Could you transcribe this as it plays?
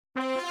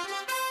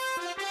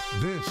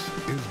This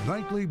is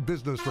Nightly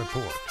Business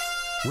Report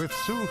with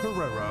Sue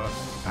Herrera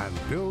and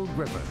Bill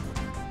Griffin.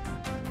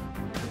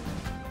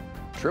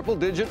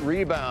 Triple-digit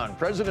rebound.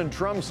 President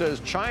Trump says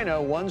China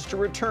wants to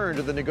return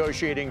to the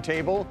negotiating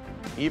table,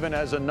 even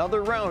as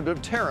another round of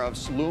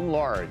tariffs loom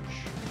large.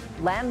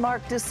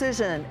 Landmark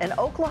decision. An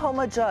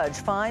Oklahoma judge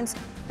finds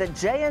that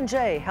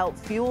J&J helped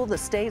fuel the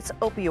state's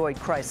opioid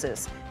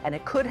crisis, and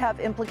it could have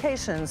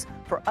implications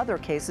for other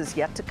cases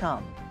yet to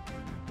come.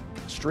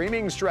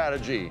 Streaming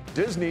strategy.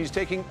 Disney's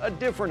taking a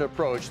different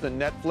approach than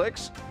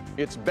Netflix.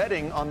 It's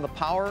betting on the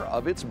power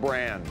of its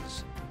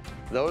brands.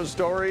 Those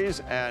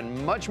stories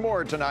and much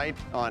more tonight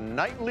on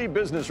Nightly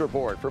Business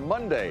Report for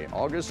Monday,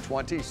 August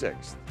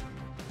 26th.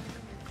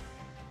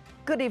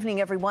 Good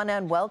evening, everyone,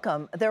 and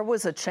welcome. There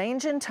was a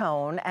change in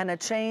tone and a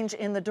change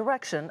in the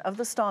direction of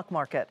the stock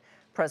market.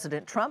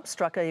 President Trump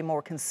struck a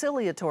more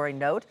conciliatory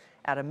note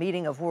at a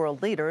meeting of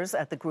world leaders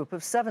at the Group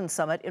of Seven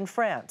summit in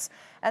France.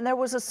 And there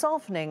was a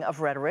softening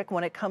of rhetoric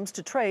when it comes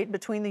to trade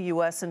between the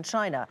U.S. and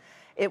China.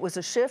 It was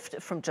a shift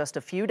from just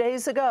a few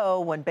days ago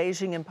when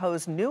Beijing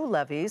imposed new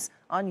levies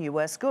on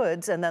U.S.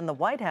 goods, and then the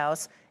White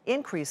House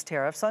increased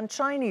tariffs on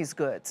Chinese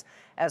goods.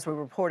 As we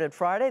reported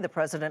Friday, the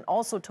president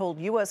also told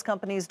U.S.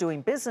 companies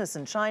doing business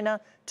in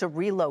China to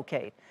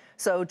relocate.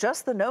 So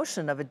just the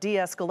notion of a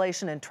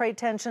de-escalation in trade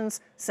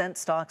tensions sent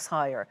stocks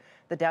higher.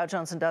 The Dow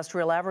Jones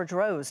Industrial Average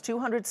rose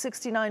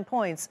 269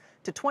 points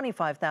to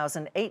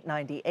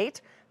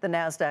 25,898. The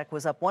Nasdaq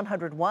was up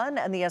 101,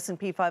 and the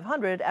S&P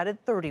 500 added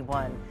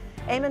 31.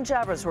 Eamon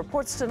Javers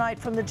reports tonight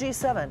from the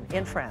G7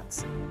 in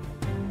France.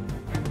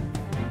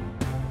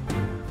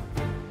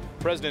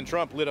 President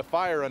Trump lit a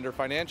fire under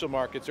financial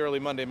markets early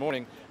Monday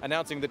morning,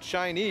 announcing the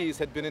Chinese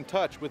had been in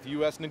touch with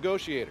U.S.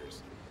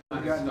 negotiators.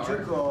 We've gotten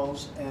 2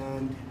 calls,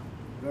 and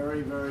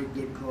very, very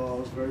good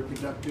calls, very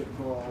productive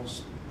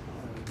calls.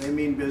 They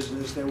mean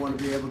business. They want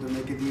to be able to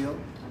make a deal.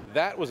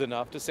 That was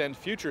enough to send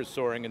futures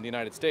soaring in the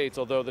United States,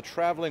 although the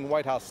traveling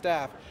White House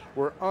staff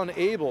were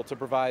unable to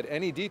provide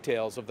any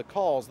details of the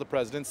calls the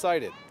president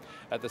cited.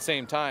 At the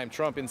same time,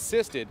 Trump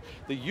insisted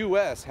the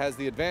U.S. has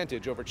the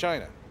advantage over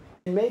China.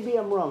 Maybe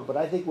I'm wrong, but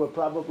I think we're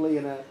probably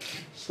in a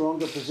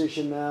stronger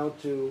position now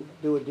to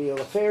do a deal,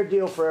 a fair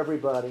deal for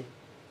everybody.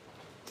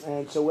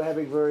 And so we're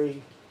having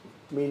very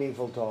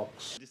meaningful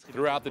talks.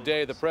 Throughout the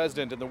day, the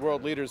president and the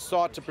world leaders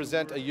sought to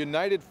present a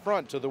united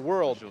front to the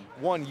world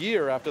 1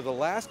 year after the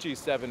last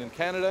G7 in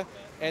Canada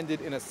ended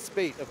in a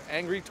spate of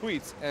angry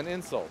tweets and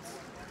insults.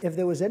 If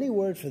there was any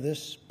word for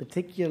this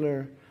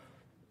particular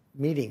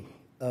meeting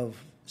of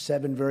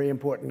 7 very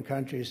important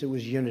countries, it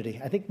was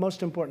unity. I think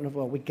most important of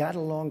all, we got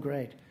along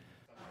great.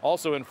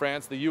 Also in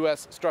France, the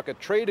U.S. struck a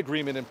trade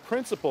agreement in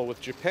principle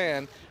with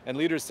Japan, and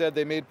leaders said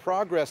they made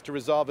progress to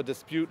resolve a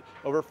dispute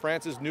over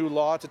France's new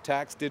law to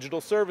tax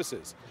digital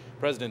services.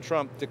 President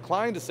Trump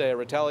declined to say a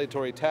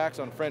retaliatory tax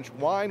on French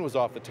wine was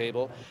off the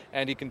table,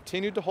 and he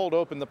continued to hold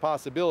open the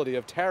possibility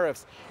of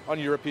tariffs on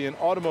European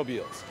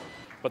automobiles.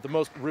 But the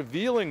most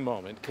revealing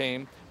moment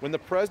came when the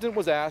president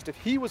was asked if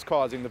he was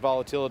causing the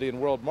volatility in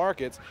world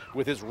markets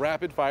with his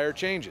rapid-fire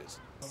changes.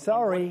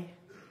 Sorry.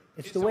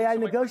 It's the way I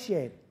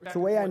negotiate. It's the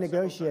way I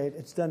negotiate.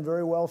 It's done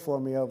very well for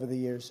me over the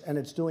years, and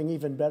it's doing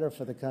even better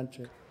for the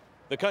country.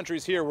 The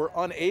countries here were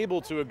unable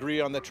to agree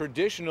on the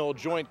traditional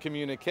joint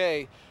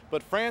communique,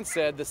 but France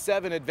said the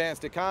 7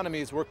 advanced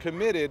economies were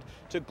committed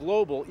to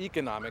global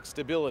economic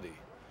stability.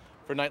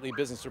 For Nightly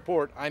Business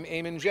Report, I'm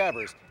Eamon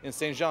Javers in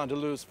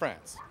Saint-Jean-de-Luz,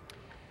 France.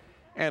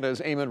 And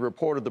as Eamon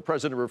reported, the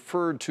president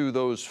referred to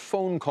those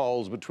phone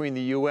calls between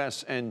the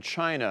U.S. and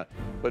China.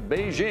 But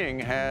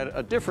Beijing had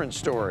a different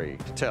story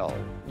to tell.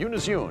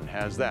 Eunice Yoon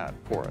has that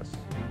for us.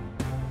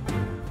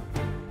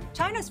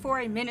 China's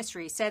foreign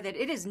ministry said that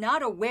it is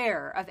not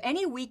aware of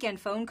any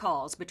weekend phone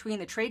calls between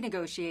the trade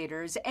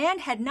negotiators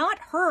and had not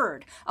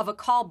heard of a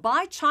call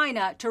by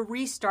China to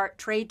restart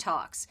trade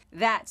talks.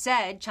 That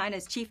said,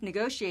 China's chief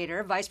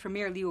negotiator, Vice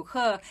Premier Liu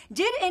He,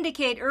 did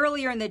indicate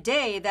earlier in the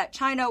day that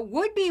China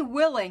would be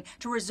willing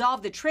to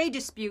resolve the trade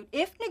dispute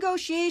if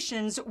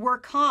negotiations were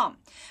calm.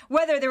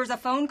 Whether there was a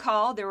phone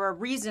call, there were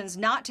reasons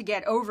not to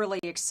get overly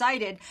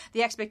excited.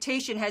 The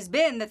expectation has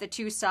been that the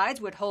two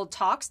sides would hold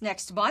talks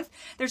next month.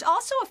 There's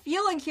also a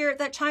feeling here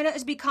that China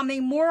is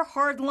becoming more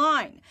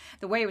hardline.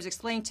 The way it was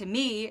explained to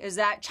me is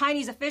that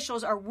Chinese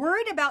officials are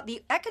worried about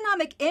the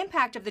economic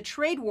impact of the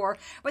trade war,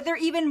 but they're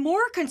even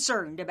more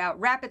concerned about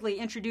rapidly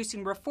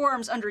introducing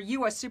reforms under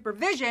U.S.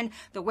 supervision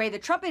the way the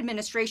Trump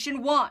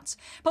administration wants.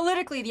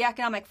 Politically, the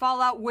economic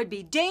fallout would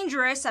be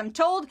dangerous, I'm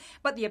told,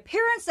 but the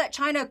appearance that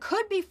China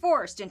could be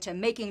forced into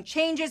making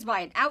changes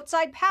by an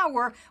outside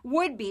power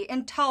would be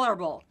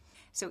intolerable.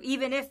 So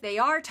even if they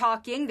are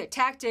talking, the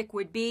tactic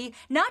would be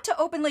not to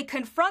openly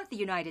confront the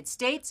United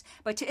States,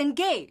 but to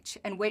engage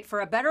and wait for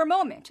a better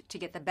moment to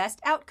get the best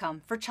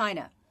outcome for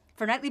China.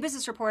 For Nightly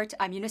Business Report,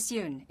 I'm Eunice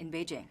Yoon in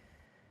Beijing.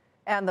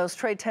 And those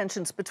trade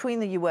tensions between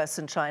the U.S.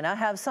 and China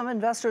have some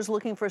investors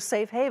looking for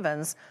safe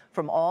havens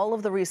from all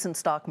of the recent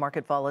stock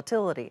market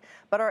volatility.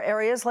 But are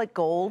areas like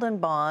gold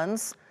and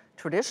bonds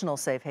traditional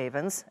safe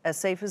havens as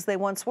safe as they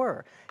once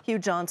were. Hugh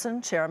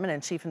Johnson, chairman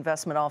and chief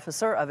investment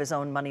officer of his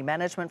own money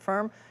management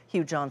firm,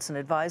 Hugh Johnson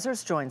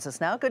Advisors, joins us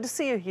now. Good to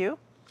see you, Hugh.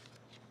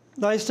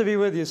 Nice to be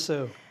with you,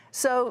 Sue.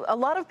 So a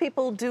lot of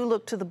people do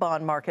look to the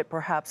bond market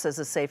perhaps as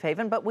a safe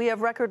haven, but we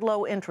have record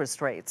low interest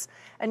rates.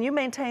 And you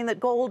maintain that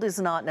gold is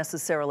not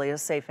necessarily a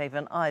safe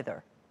haven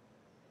either.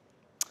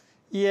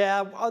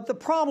 Yeah, the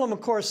problem,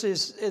 of course,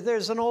 is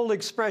there's an old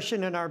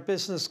expression in our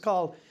business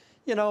called,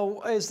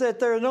 is that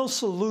there are no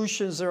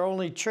solutions, there are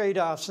only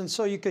trade-offs. And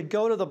so you could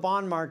go to the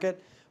bond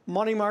market,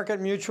 money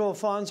market mutual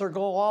funds, or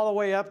go all the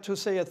way up to,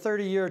 say, a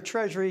 30-year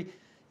treasury.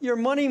 Your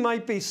money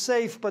might be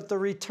safe, but the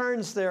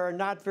returns there are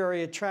not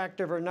very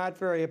attractive or not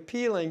very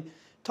appealing,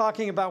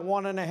 talking about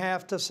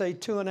 1.5 to, say,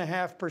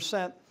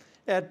 2.5%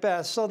 at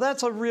best. So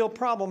that's a real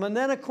problem. And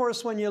then, of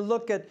course, when you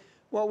look at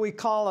what we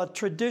call a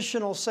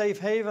traditional safe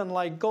haven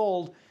like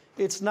gold,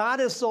 it's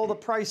not as though the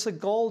price of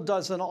gold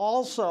doesn't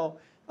also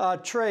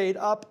trade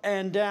up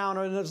and down,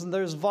 or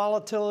there's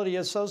volatility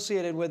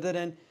associated with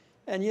it.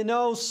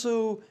 And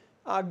Sue,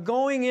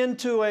 going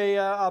into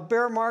a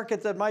bear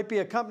market that might be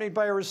accompanied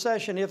by a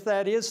recession, if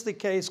that is the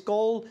case,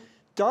 gold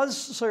does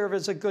serve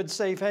as a good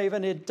safe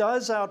haven. It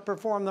does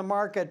outperform the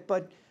market,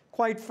 but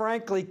quite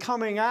frankly,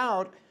 coming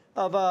out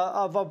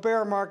of a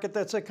bear market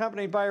that's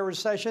accompanied by a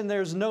recession,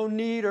 there's no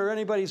need, or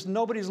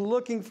nobody's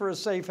looking for a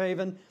safe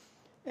haven,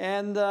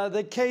 and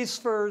the case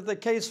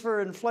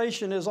for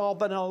inflation has all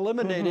been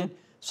eliminated. Mm-hmm.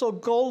 So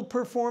gold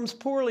performs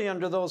poorly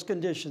under those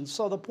conditions.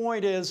 So the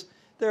point is,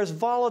 there's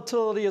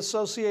volatility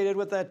associated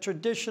with that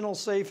traditional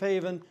safe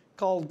haven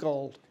called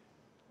gold.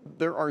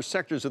 There are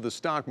sectors of the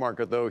stock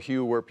market, though,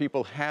 Hugh, where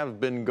people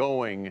have been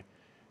going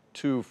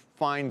to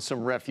find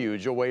some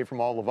refuge away from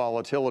all the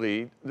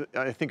volatility.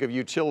 I think of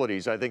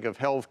utilities, I think of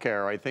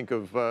healthcare, I think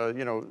of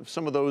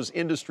some of those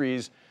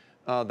industries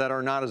that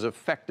are not as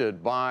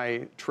affected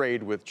by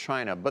trade with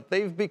China. But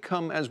they've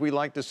become, as we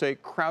like to say,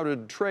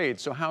 crowded trade.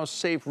 So how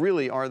safe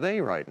really are they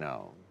right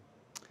now?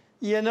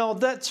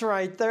 That's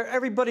right.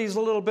 Everybody's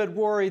a little bit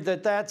worried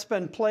that that's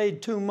been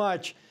played too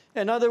much.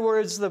 In other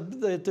words,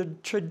 the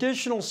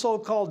traditional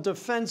so-called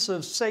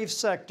defensive safe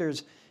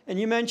sectors, and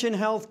you mentioned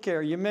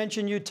healthcare, you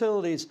mentioned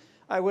utilities.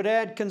 I would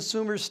add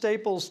consumer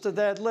staples to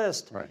that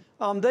list.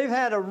 Right. They've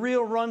had a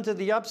real run to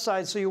the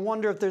upside, so you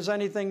wonder if there's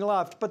anything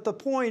left. But the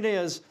point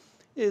is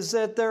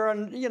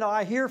that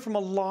I hear from a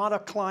lot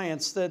of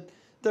clients that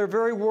they're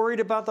very worried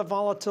about the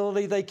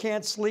volatility. They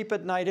can't sleep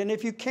at night. And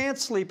if you can't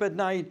sleep at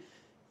night,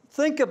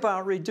 think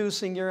about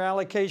reducing your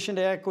allocation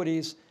to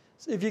equities.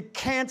 If you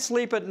can't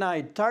sleep at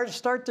night,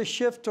 start to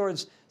shift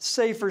towards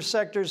safer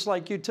sectors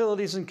like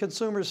utilities and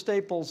consumer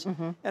staples.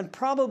 Mm-hmm. And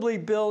probably,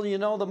 Bill,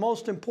 the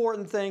most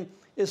important thing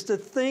is to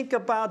think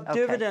about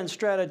dividend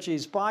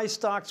strategies. Buy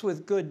stocks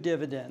with good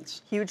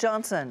dividends. Hugh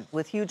Johnson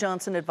with Hugh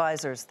Johnson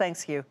Advisors.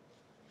 Thanks, Hugh.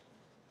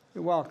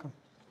 You're welcome.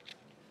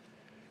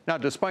 Now,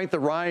 despite the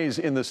rise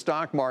in the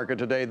stock market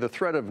today, the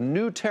threat of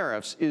new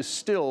tariffs is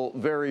still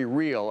very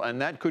real,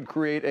 and that could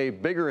create a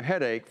bigger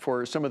headache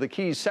for some of the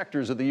key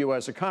sectors of the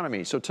U.S.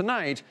 economy. So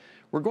tonight,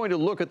 we're going to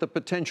look at the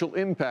potential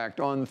impact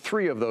on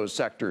 3 of those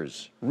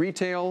sectors: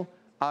 retail,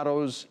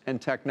 autos, and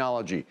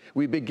technology.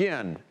 We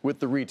begin with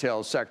the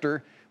retail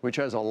sector, which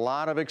has a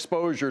lot of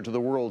exposure to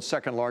the world's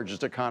second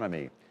largest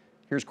economy.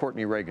 Here's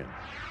Courtney Reagan.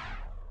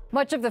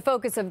 Much of the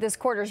focus of this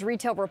quarter's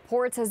retail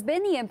reports has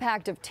been the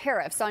impact of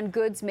tariffs on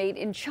goods made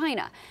in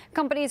China.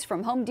 Companies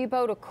from Home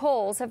Depot to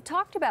Kohl's have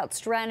talked about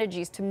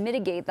strategies to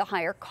mitigate the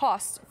higher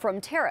costs from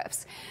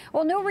tariffs.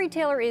 While no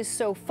retailer is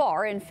so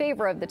far in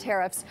favor of the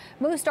tariffs,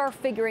 most are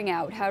figuring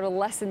out how to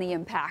lessen the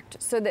impact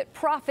so that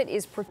profit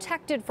is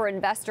protected for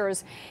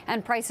investors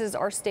and prices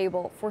are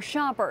stable for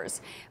shoppers.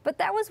 But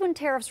that was when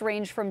tariffs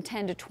ranged from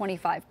 10 to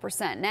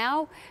 25%.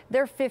 Now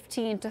they're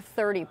 15 to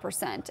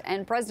 30%.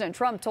 And President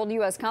Trump told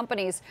U.S.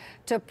 companies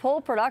to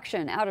pull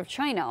production out of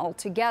China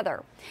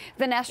altogether.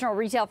 The National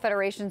Retail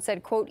Federation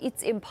said, quote,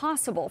 "It's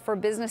impossible for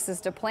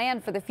businesses to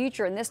plan for the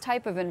future in this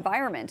type of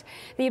environment.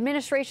 The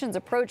administration's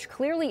approach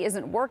clearly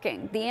isn't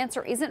working. The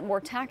answer isn't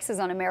more taxes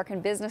on American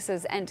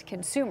businesses and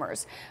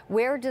consumers.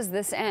 Where does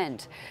this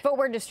end?"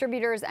 Footwear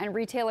Distributors and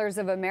Retailers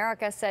of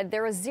America said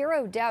there is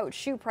zero doubt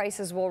shoe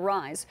prices will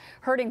rise,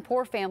 hurting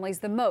poor families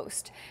the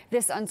most.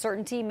 This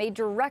uncertainty may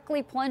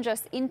directly plunge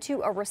us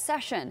into a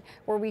recession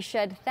where we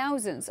shed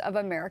thousands of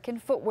American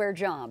footwear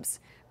jobs.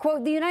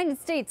 Quote, "The United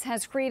States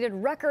has created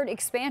record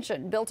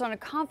expansion built on a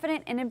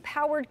confident and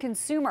empowered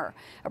consumer.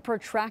 A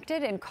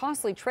protracted and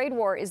costly trade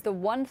war is the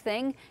one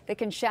thing that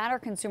can shatter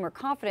consumer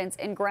confidence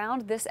and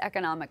ground this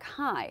economic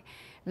high."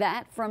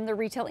 That from the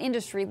Retail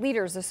Industry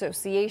Leaders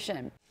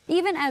Association.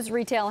 Even as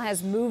retail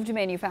has moved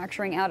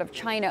manufacturing out of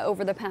China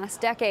over the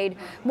past decade,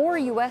 more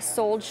U.S.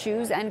 sold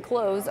shoes and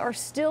clothes are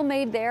still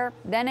made there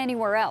than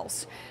anywhere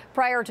else.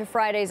 Prior to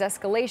Friday's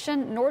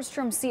escalation,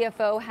 Nordstrom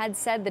CFO had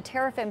said the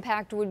tariff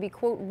impact would be,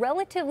 quote,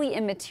 relatively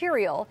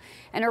immaterial,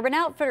 and Urban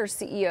Outfitters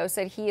CEO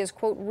said he is,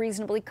 quote,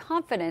 reasonably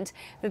confident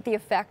that the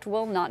effect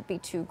will not be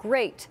too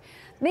great.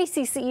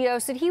 Macy's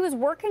CEO said he was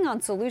working on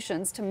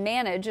solutions to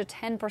manage a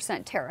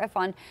 10% tariff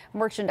on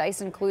merchandise,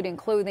 including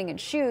clothing and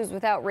shoes,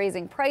 without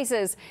raising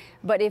prices.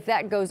 But if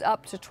that goes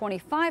up to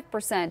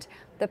 25%,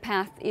 the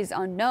path is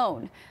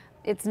unknown.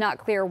 It's not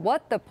clear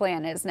what the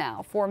plan is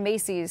now for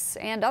Macy's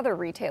and other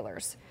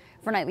retailers.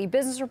 For Nightly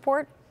Business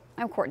Report,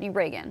 I'm Courtney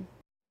Reagan.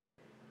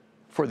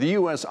 For the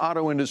U.S.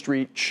 auto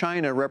industry,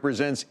 China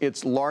represents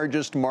its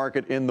largest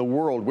market in the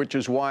world, which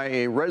is why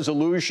a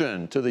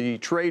resolution to the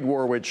trade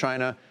war with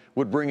China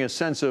would bring a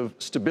sense of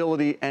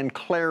stability and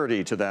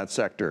clarity to that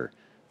sector.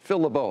 Phil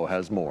LeBeau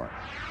has more.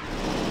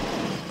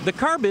 The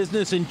car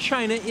business in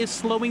China is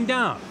slowing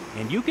down,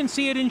 and you can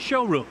see it in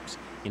showrooms.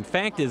 In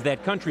fact, as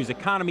that country's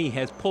economy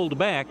has pulled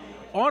back,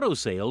 auto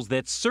sales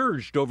that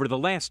surged over the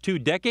last 2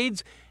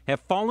 decades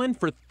have fallen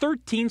for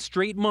 13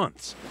 straight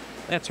months.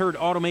 That's hurt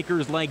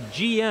automakers like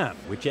GM,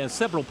 which has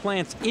several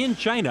plants in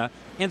China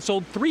and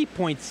sold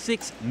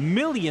 3.6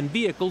 million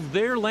vehicles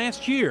there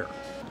last year.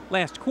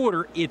 Last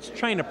quarter, its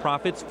China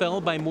profits fell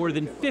by more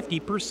than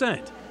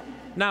 50%.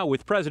 Now,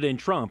 with President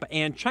Trump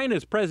and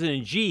China's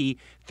President Xi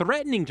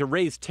threatening to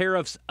raise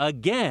tariffs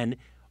again,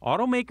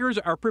 automakers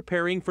are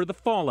preparing for the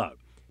fallout.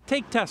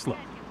 Take Tesla.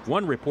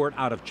 One report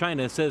out of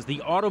China says the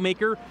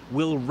automaker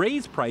will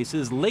raise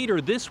prices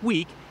later this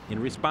week in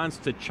response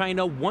to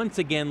China once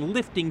again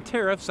lifting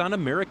tariffs on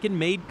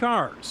American-made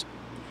cars.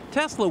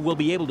 Tesla will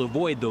be able to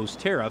avoid those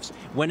tariffs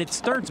when it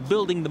starts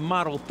building the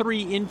Model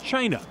 3 in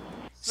China.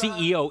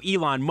 CEO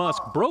Elon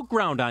Musk broke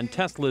ground on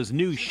Tesla's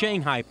new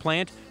Shanghai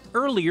plant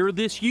earlier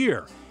this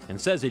year and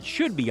says it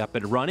should be up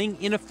and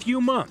running in a few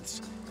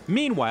months.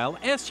 Meanwhile,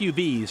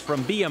 SUVs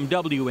from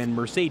BMW and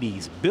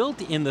Mercedes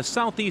built in the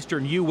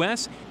southeastern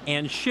U.S.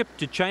 and shipped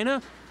to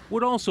China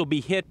would also be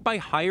hit by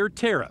higher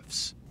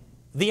tariffs.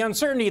 The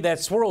uncertainty that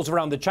swirls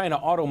around the China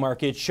auto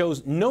market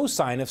shows no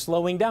sign of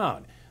slowing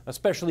down,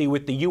 especially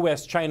with the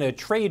U.S.-China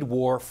trade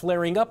war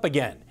flaring up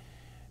again,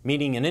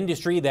 meaning an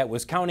industry that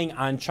was counting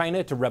on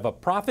China to rev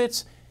up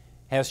profits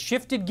has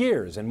shifted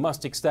gears and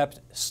must accept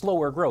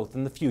slower growth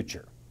in the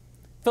future.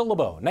 Phil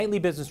LeBeau, Nightly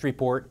Business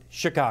Report,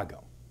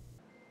 Chicago.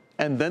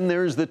 And then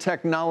there's the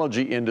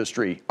technology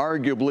industry,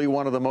 arguably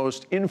one of the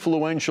most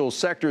influential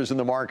sectors in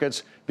the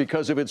markets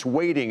because of its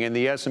weighting in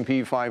the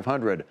S&P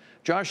 500.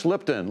 Josh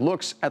Lipton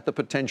looks at the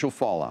potential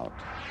fallout.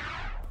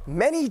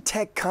 Many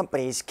tech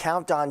companies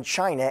count on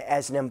China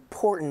as an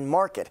important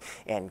market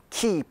and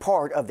key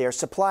part of their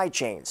supply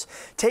chains.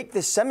 Take the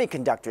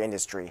semiconductor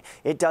industry.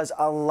 It does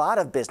a lot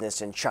of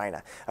business in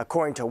China.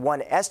 According to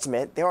one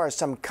estimate, there are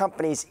some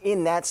companies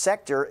in that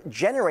sector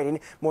generating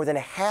more than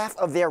half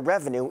of their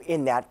revenue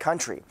in that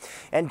country.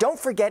 And don't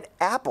forget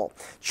Apple.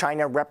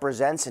 China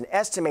represents an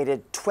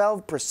estimated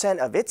 12%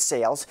 of its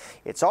sales.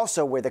 It's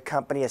also where the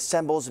company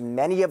assembles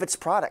many of its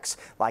products,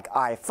 like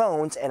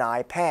iPhones and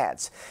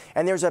iPads.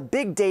 And there's a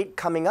big date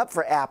coming up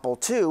for Apple,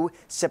 too,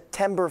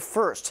 September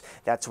 1st.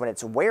 That's when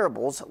its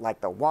wearables,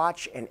 like the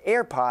watch and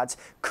AirPods,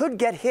 could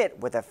get hit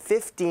with a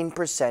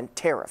 15%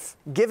 tariff.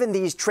 Given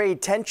these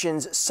trade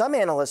tensions, some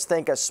analysts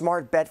think a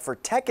smart bet for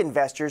tech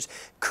investors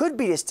could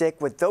be to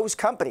stick with those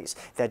companies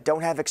that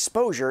don't have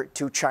exposure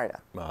to China.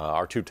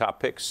 Our 2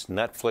 top picks,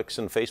 Netflix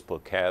and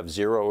Facebook, have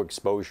zero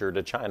exposure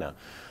to China.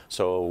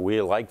 So we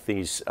like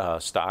these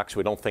stocks.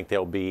 We don't think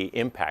they'll be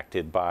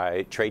impacted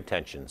by trade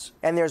tensions.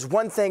 And there's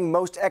one thing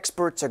most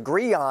experts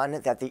agree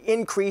on, that the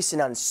increase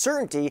in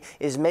uncertainty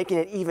is making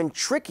it even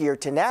trickier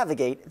to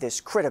navigate this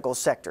critical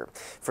sector.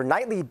 For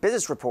Nightly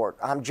Business Report,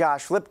 I'm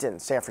Josh Lipton,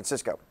 San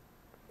Francisco.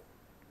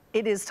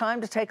 It is time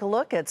to take a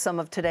look at some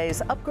of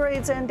today's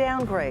upgrades and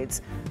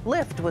downgrades.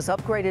 Lyft was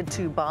upgraded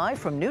to buy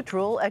from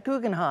neutral at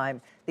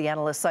Guggenheim. The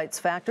analyst cites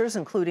factors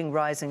including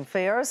rising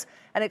fares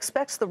and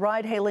expects the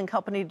ride-hailing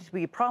company to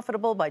be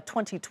profitable by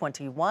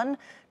 2021,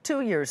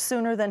 2 years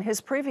sooner than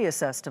his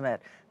previous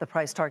estimate. The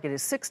price target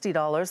is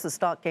 $60. The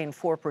stock gained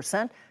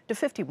 4% to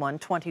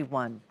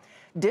 $51.21.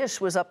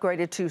 Dish was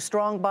upgraded to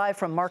strong buy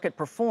from Market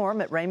Perform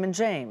at Raymond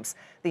James.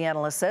 The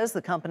analyst says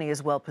the company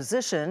is well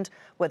positioned,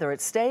 whether it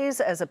stays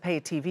as a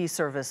pay TV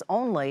service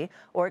only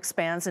or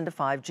expands into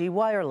 5G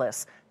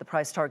wireless. The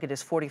price target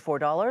is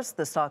 $44.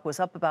 The stock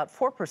was up about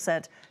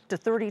 4% to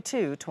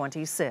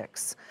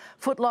 $32.26.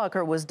 Foot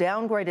Locker was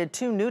downgraded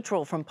to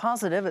neutral from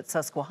positive at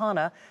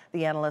Susquehanna.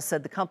 The analyst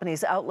said the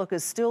company's outlook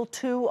is still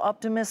too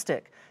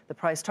optimistic. The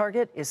price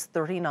target is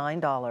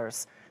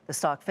 $39. The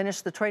stock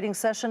finished the trading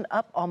session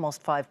up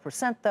almost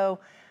 5%, though,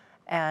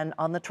 and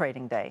on the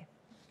trading day.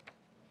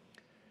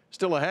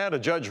 Still ahead, a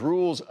judge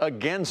rules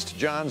against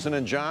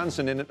Johnson &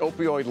 Johnson in an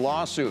opioid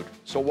lawsuit.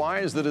 So why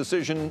is the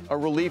decision a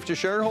relief to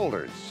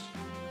shareholders?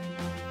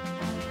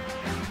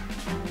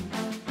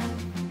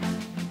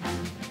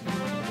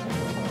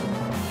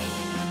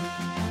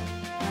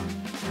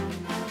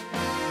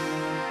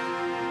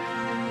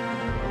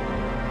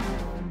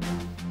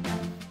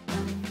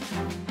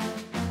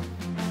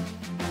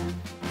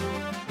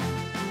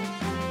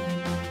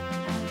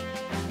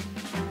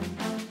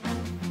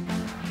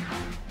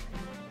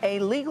 A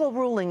legal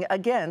ruling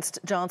against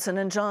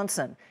Johnson &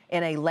 Johnson.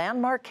 In a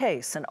landmark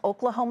case, an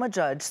Oklahoma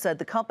judge said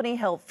the company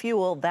helped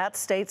fuel that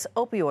state's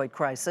opioid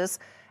crisis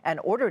and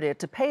ordered it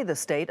to pay the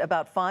state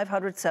about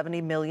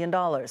 $570 million.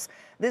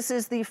 This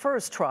is the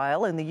first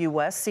trial in the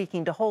U.S.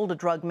 seeking to hold a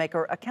drug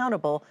maker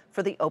accountable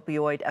for the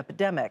opioid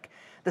epidemic.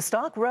 The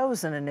stock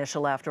rose in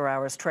initial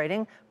after-hours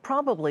trading,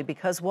 probably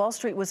because Wall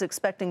Street was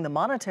expecting the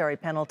monetary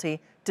penalty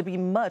to be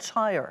much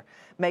higher.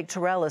 Meg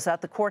Terrell is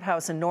at the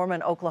courthouse in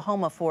Norman,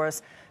 Oklahoma for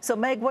us. So,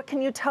 Meg, what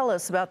can you tell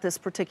us about this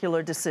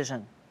particular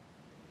decision?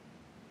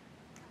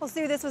 Well,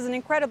 Sue, this was an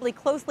incredibly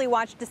closely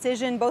watched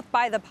decision, both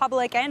by the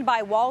public and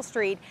by Wall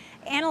Street.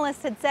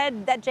 Analysts had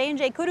said that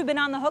J&J could have been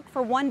on the hook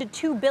for $1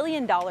 to $2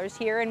 billion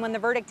here. And when the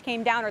verdict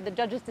came down, or the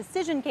judge's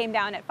decision came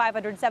down at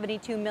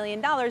 $572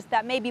 million,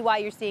 that may be why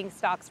you're seeing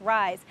stocks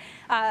rise.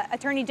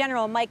 Attorney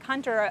General Mike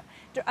Hunter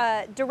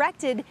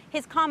directed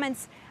his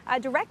comments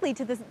directly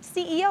to the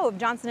CEO of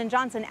Johnson &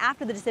 Johnson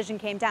after the decision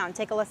came down.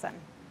 Take a listen.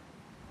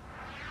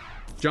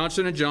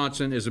 Johnson &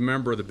 Johnson is a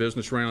member of the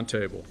Business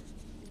Roundtable.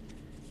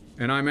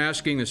 And I'm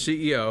asking the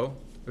CEO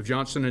of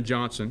Johnson &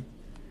 Johnson,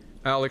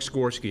 Alex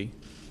Gorsky,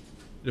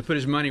 to put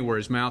his money where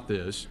his mouth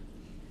is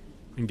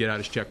and get out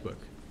his checkbook.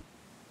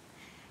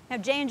 Now,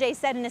 J&J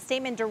said in a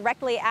statement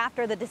directly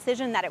after the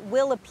decision that it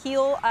will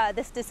appeal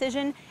this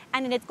decision,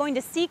 and it's going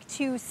to seek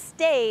to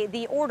stay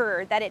the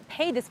order that it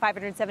paid this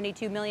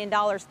 $572 million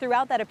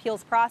throughout that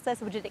appeals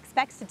process, which it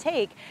expects to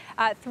take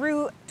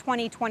through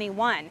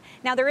 2021.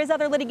 Now, there is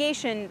other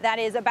litigation that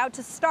is about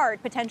to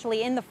start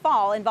potentially in the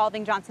fall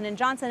involving Johnson &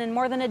 Johnson and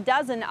more than a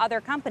dozen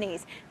other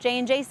companies.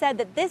 J&J said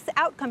that this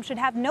outcome should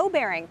have no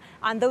bearing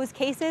on those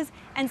cases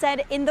and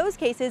said in those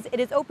cases it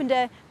is open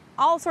to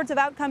all sorts of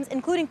outcomes,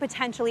 including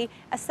potentially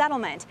a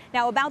settlement.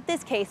 Now, about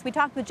this case, we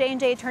talked with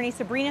J&J attorney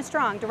Sabrina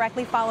Strong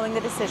directly following the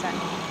decision.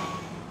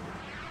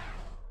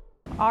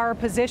 Our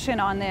position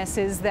on this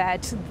is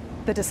that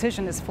the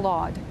decision is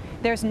flawed.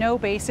 There's no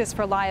basis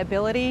for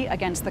liability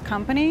against the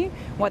company,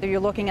 whether you're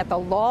looking at the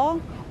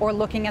law or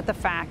looking at the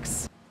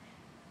facts.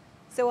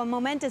 So a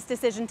momentous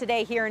decision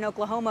today here in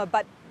Oklahoma,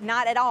 but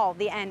not at all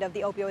the end of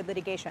the opioid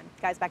litigation.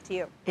 Guys, back to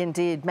you.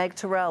 Indeed. Meg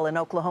Terrell in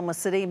Oklahoma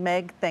City.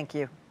 Meg, thank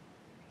you.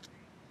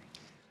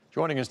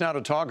 Joining us now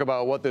to talk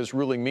about what this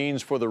ruling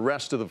means for the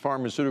rest of the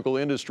pharmaceutical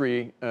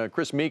industry,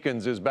 Chris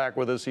Meekins is back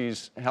with us.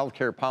 He's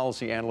healthcare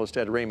policy analyst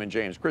at Raymond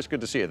James. Chris,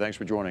 good to see you. Thanks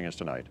for joining us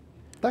tonight.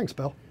 Thanks,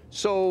 Bill.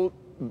 So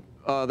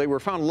they were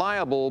found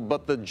liable,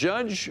 but the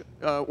judge,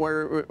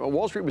 where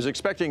Wall Street was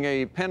expecting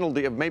a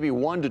penalty of maybe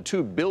 $1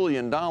 to $2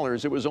 billion,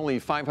 it was only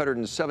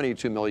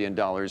 $572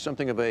 million,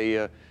 something of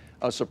a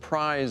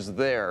surprise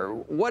there.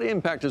 What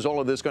impact is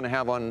all of this going to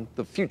have on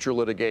the future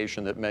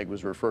litigation that Meg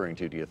was referring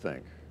to, do you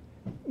think?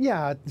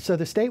 Yeah, so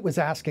the state was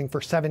asking for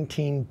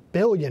 $17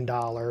 billion.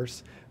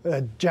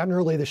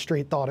 Generally, the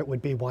street thought it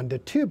would be $1 to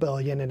 $2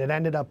 billion, and it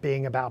ended up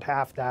being about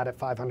half that at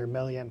 $500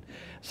 million.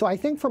 So I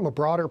think from a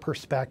broader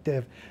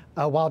perspective,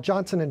 while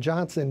Johnson &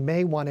 Johnson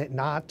may want it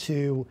not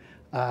to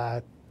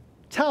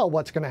tell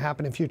what's going to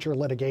happen in future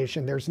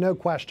litigation, there's no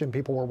question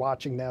people were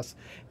watching this.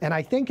 And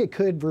I think it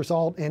could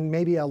result in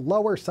maybe a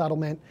lower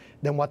settlement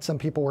than what some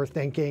people were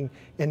thinking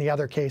in the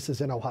other cases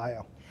in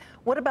Ohio.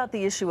 What about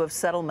the issue of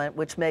settlement,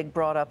 which Meg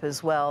brought up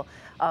as well?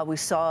 We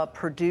saw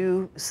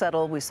Purdue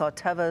settle, we saw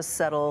Teva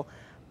settle.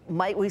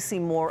 Might we see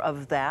more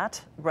of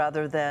that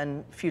rather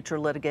than future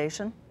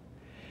litigation?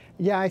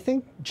 Yeah, I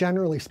think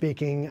generally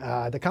speaking,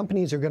 the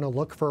companies are going to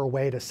look for a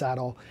way to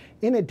settle.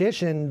 In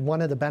addition,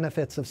 one of the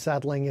benefits of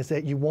settling is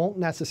that you won't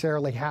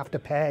necessarily have to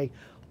pay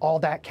all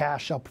that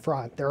cash up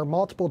front. There are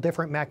multiple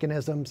different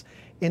mechanisms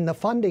in the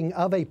funding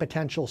of a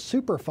potential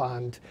super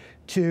fund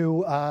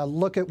to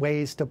look at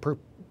ways to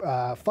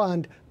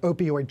fund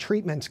opioid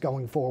treatments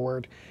going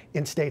forward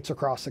in states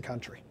across the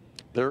country.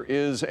 There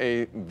is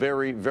a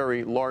very,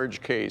 very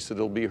large case that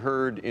will be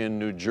heard in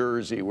New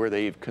Jersey where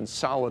they've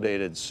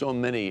consolidated so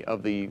many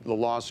of the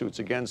lawsuits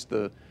against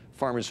the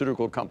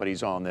pharmaceutical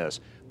companies on this.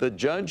 The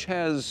judge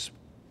has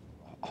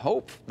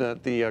hope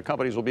that the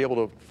companies will be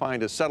able to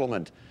find a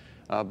settlement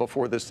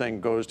before this thing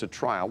goes to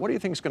trial. What do you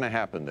think is going to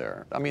happen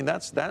there? I mean,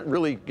 that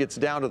really gets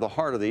down to the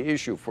heart of the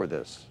issue for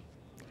this.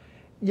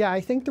 Yeah,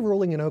 I think the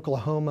ruling in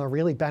Oklahoma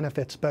really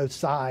benefits both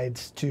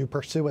sides to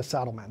pursue a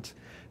settlement.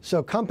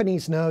 So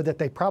companies know that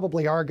they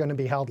probably are going to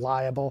be held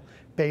liable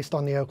based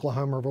on the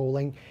Oklahoma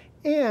ruling.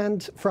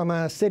 And from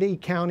a city,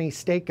 county,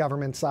 state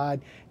government side,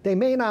 they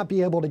may not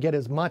be able to get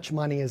as much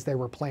money as they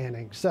were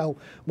planning. So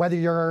whether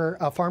you're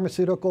a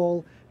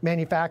pharmaceutical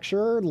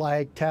manufacturer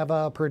like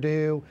Teva,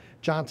 Purdue,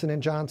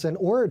 Johnson & Johnson,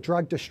 or a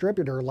drug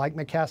distributor like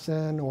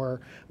McKesson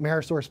or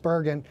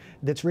AmerisourceBergen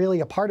that's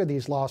really a part of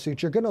these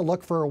lawsuits, you're going to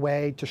look for a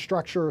way to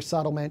structure a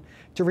settlement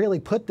to really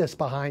put this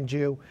behind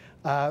you,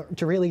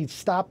 to really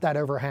stop that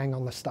overhang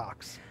on the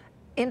stocks.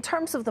 In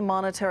terms of the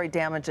monetary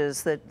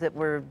damages that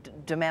were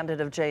demanded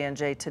of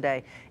J&J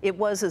today, it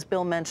was, as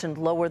Bill mentioned,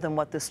 lower than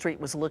what the street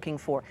was looking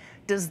for.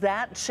 Does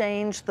that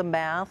change the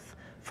math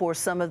for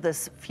some of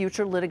this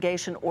future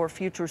litigation or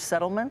future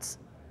settlements?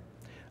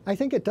 I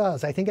think it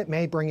does. I think it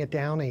may bring it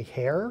down a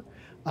hair,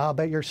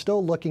 but you're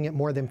still looking at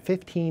more than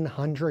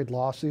 1,500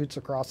 lawsuits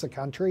across the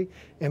country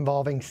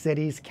involving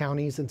cities,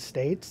 counties, and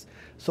states.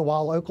 So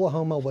while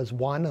Oklahoma was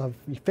one of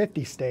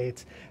 50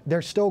 states,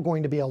 there's still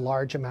going to be a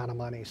large amount of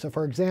money. So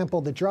for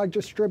example, the drug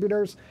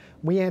distributors,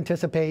 we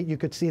anticipate you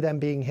could see them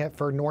being hit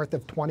for north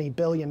of $20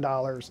 billion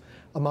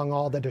among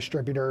all the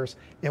distributors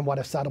and what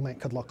a settlement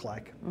could look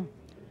like.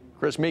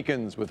 Chris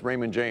Meekins with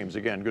Raymond James.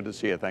 Again, good to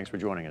see you. Thanks for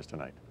joining us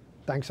tonight.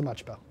 Thanks so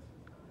much, Bill.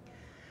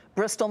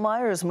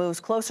 Bristol-Myers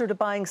moves closer to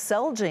buying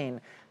Celgene.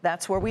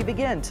 That's where we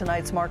begin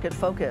tonight's market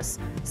focus.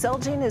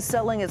 Celgene is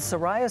selling its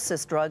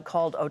psoriasis drug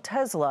called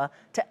Otezla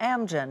to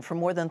Amgen for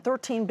more than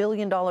 $13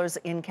 billion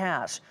in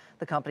cash.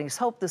 The companies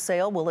hope the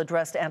sale will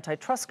address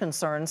antitrust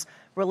concerns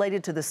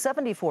related to the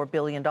 $74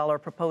 billion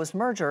proposed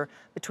merger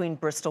between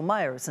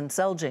Bristol-Myers and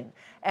Celgene.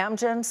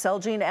 Amgen,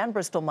 Celgene, and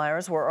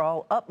Bristol-Myers were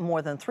all up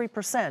more than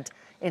 3%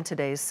 in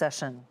today's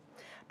session.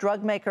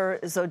 Drug maker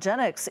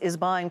Zogenix is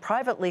buying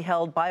privately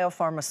held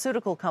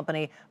biopharmaceutical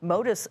company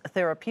Modus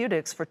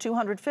Therapeutics for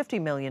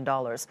 $250 million.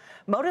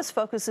 Modus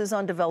focuses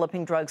on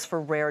developing drugs for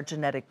rare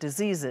genetic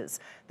diseases.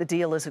 The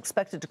deal is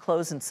expected to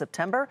close in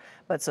September,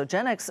 but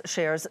Zogenix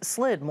shares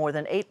slid more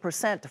than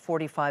 8% to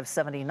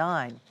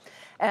 $45.79.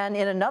 And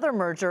in another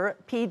merger,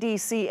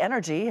 PDC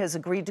Energy has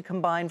agreed to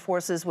combine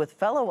forces with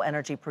fellow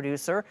energy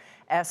producer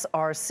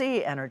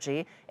SRC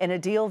Energy in a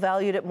deal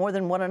valued at more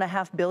than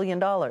 $1.5 billion.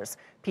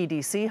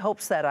 PDC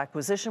hopes that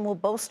acquisition will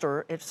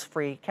bolster its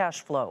free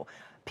cash flow.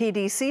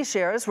 PDC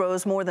shares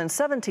rose more than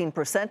 17%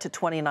 to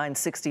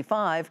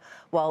 $29.65,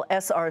 while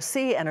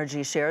SRC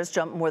Energy shares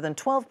jumped more than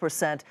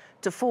 12%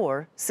 to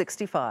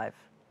 $4.65.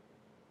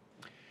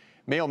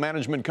 Mail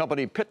management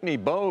company Pitney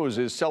Bowes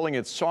is selling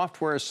its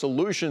software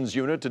solutions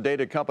unit to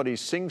data company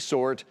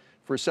SyncSort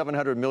for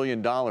 $700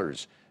 million.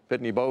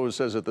 Pitney Bowes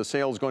says that the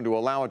sale is going to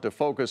allow it to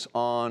focus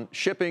on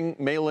shipping,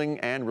 mailing,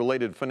 and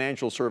related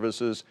financial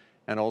services,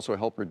 and also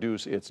help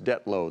reduce its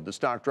debt load. The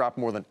stock dropped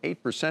more than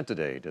 8%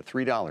 today to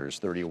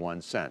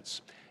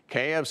 $3.31.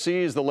 KFC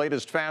is the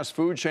latest fast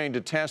food chain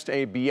to test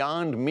a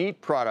Beyond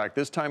Meat product.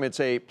 This time it's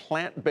a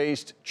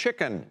plant-based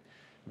chicken.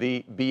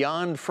 The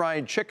Beyond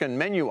Fried Chicken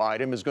menu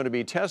item is going to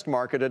be test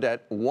marketed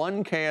at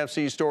one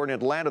KFC store in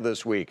Atlanta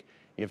this week.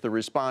 If the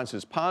response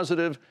is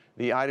positive,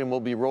 the item will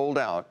be rolled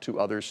out to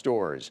other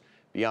stores.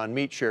 Beyond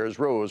Meat shares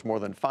rose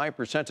more than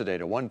 5% today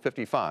to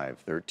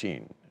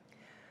 $155.13.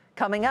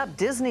 Coming up,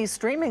 Disney's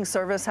streaming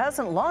service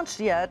hasn't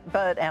launched yet,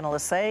 but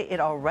analysts say it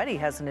already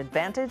has an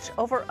advantage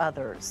over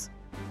others.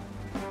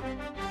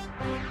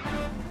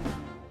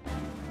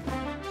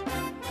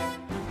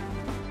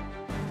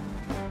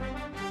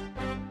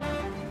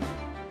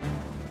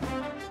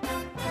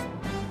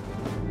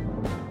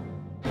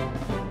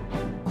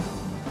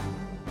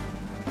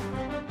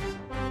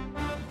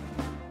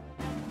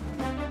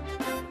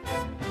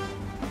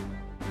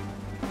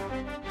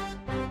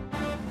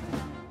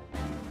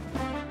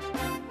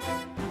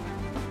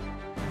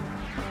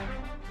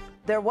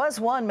 There was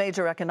one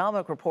major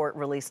economic report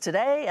released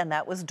today, and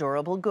that was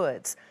durable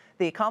goods.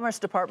 The Commerce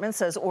Department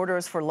says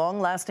orders for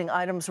long-lasting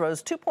items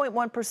rose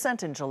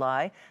 2.1% in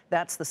July.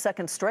 That's the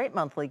second straight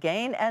monthly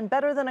gain and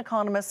better than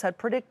economists had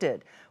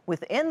predicted.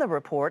 Within the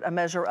report, a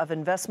measure of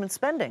investment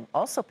spending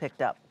also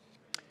picked up.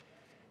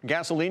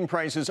 Gasoline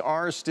prices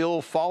are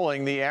still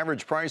falling. The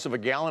average price of a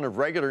gallon of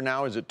regular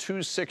now is at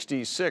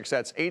 $2.66.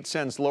 That's 8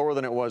 cents lower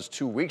than it was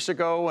 2 weeks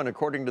ago. And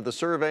according to the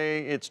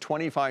survey, it's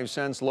 25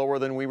 cents lower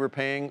than we were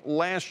paying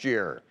last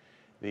year.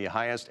 The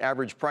highest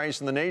average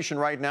price in the nation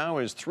right now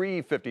is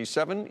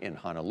 $3.57 in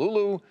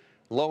Honolulu,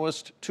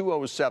 lowest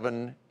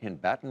 $2.07 in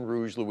Baton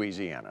Rouge,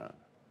 Louisiana.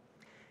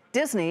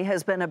 Disney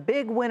has been a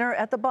big winner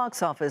at the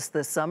box office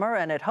this summer,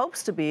 and it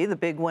hopes to be the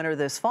big winner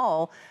this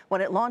fall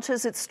when it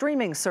launches its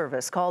streaming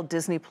service called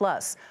Disney+.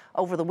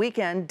 Over the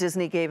weekend,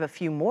 Disney gave a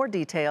few more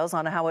details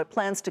on how it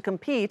plans to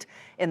compete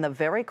in the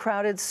very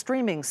crowded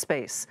streaming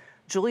space.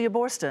 Julia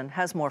Borston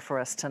has more for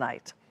us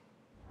tonight.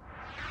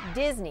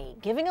 Disney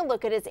giving a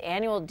look at its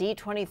annual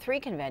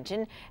D23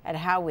 convention and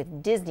how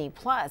with Disney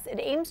Plus it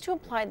aims to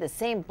apply the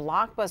same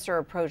blockbuster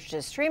approach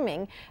to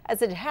streaming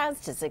as it has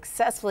to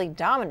successfully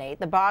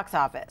dominate the box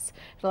office.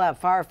 It'll have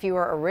far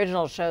fewer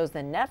original shows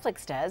than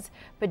Netflix does,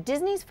 but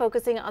Disney's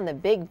focusing on the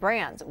big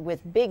brands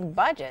with big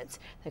budgets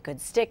that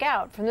could stick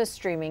out from the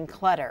streaming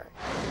clutter.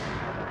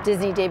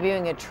 Disney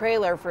debuting a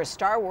trailer for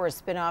Star Wars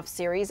spin-off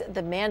series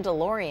The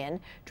Mandalorian,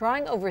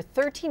 drawing over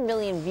 13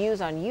 million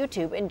views on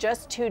YouTube in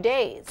just 2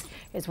 days.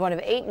 It's one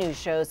of 8 new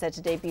shows set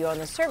to debut on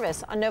the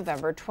service on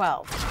November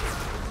 12th.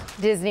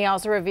 Disney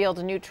also revealed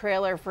a new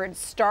trailer for its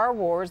Star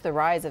Wars The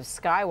Rise of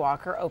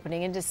Skywalker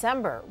opening in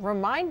December,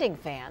 reminding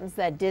fans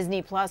that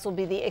Disney Plus will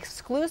be the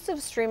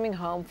exclusive streaming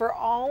home for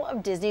all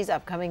of Disney's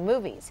upcoming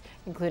movies,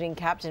 including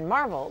Captain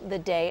Marvel, the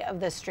day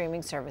of the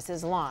streaming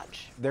service's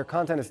launch. Their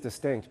content is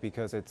distinct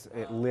because it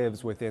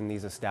lives within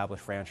these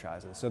established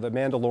franchises. So The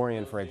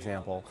Mandalorian, for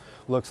example,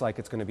 looks like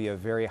it's going to be a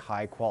very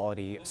high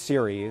quality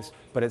series,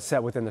 but it's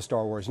set within the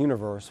Star Wars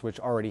universe, which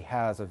already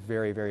has a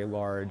very, very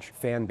large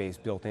fan base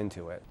built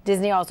into it.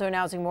 Disney also also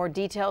announcing more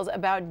details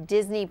about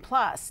Disney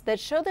Plus that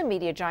show the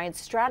media giant's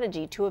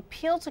strategy to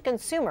appeal to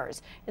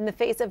consumers in the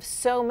face of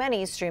so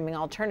many streaming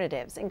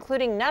alternatives,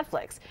 including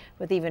Netflix,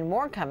 with even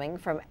more coming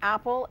from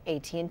Apple,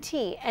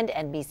 AT&T, and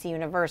NBC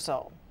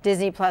Universal.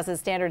 Disney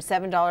Plus's standard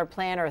 $7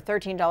 plan or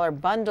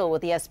 $13 bundle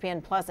with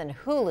ESPN Plus and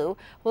Hulu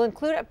will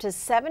include up to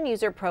 7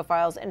 user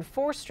profiles and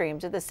 4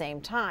 streams at the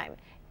same time,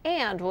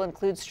 and will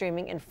include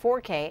streaming in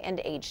 4K and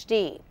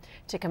HD.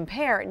 To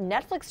compare,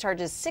 Netflix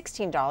charges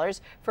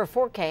 $16 for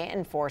 4K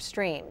and 4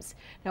 streams.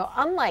 Now,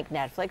 unlike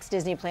Netflix,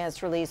 Disney plans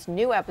to release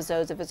new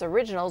episodes of its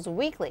originals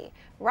weekly,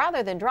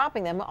 rather than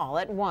dropping them all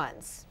at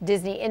once.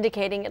 Disney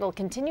indicating it'll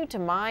continue to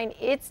mine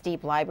its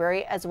deep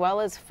library as well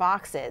as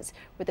Fox's,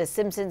 with a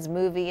Simpsons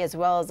movie as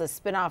well as a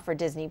spin-off for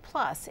Disney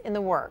Plus in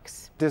the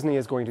works. Disney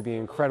is going to be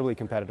incredibly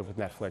competitive with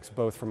Netflix,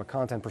 both from a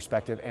content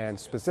perspective and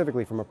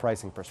specifically from a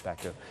pricing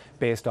perspective,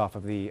 based off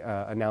of the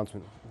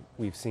announcement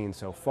we've seen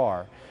so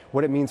far.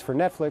 What it means for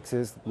Netflix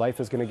is life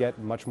is going to get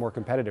much more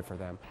competitive for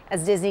them.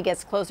 As Disney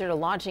gets closer to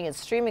launching its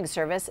streaming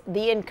service,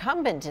 the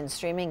incumbent in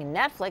streaming,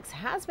 Netflix,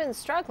 has been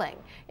struggling.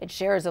 Its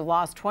shares have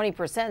lost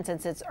 20%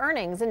 since its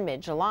earnings in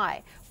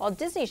mid-July, while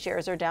Disney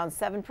shares are down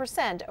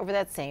 7% over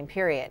that same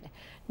period.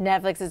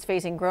 Netflix is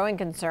facing growing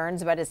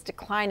concerns about its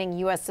declining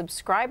U.S.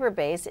 subscriber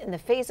base in the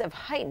face of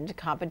heightened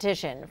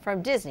competition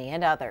from Disney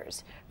and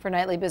others. For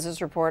Nightly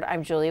Business Report,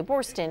 I'm Julia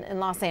Borston in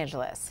Los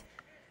Angeles.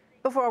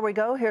 Before we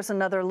go, here's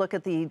another look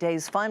at the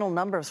day's final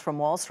numbers from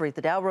Wall Street.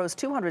 The Dow rose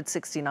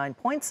 269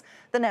 points,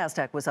 the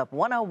Nasdaq was up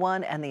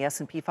 101, and the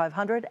S&P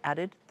 500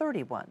 added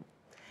 31.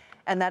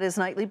 And that is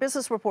Nightly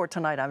Business Report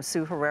tonight. I'm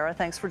Sue Herrera.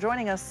 Thanks for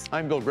joining us.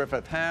 I'm Bill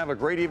Griffith. Have a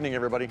great evening,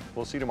 everybody.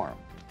 We'll see you tomorrow.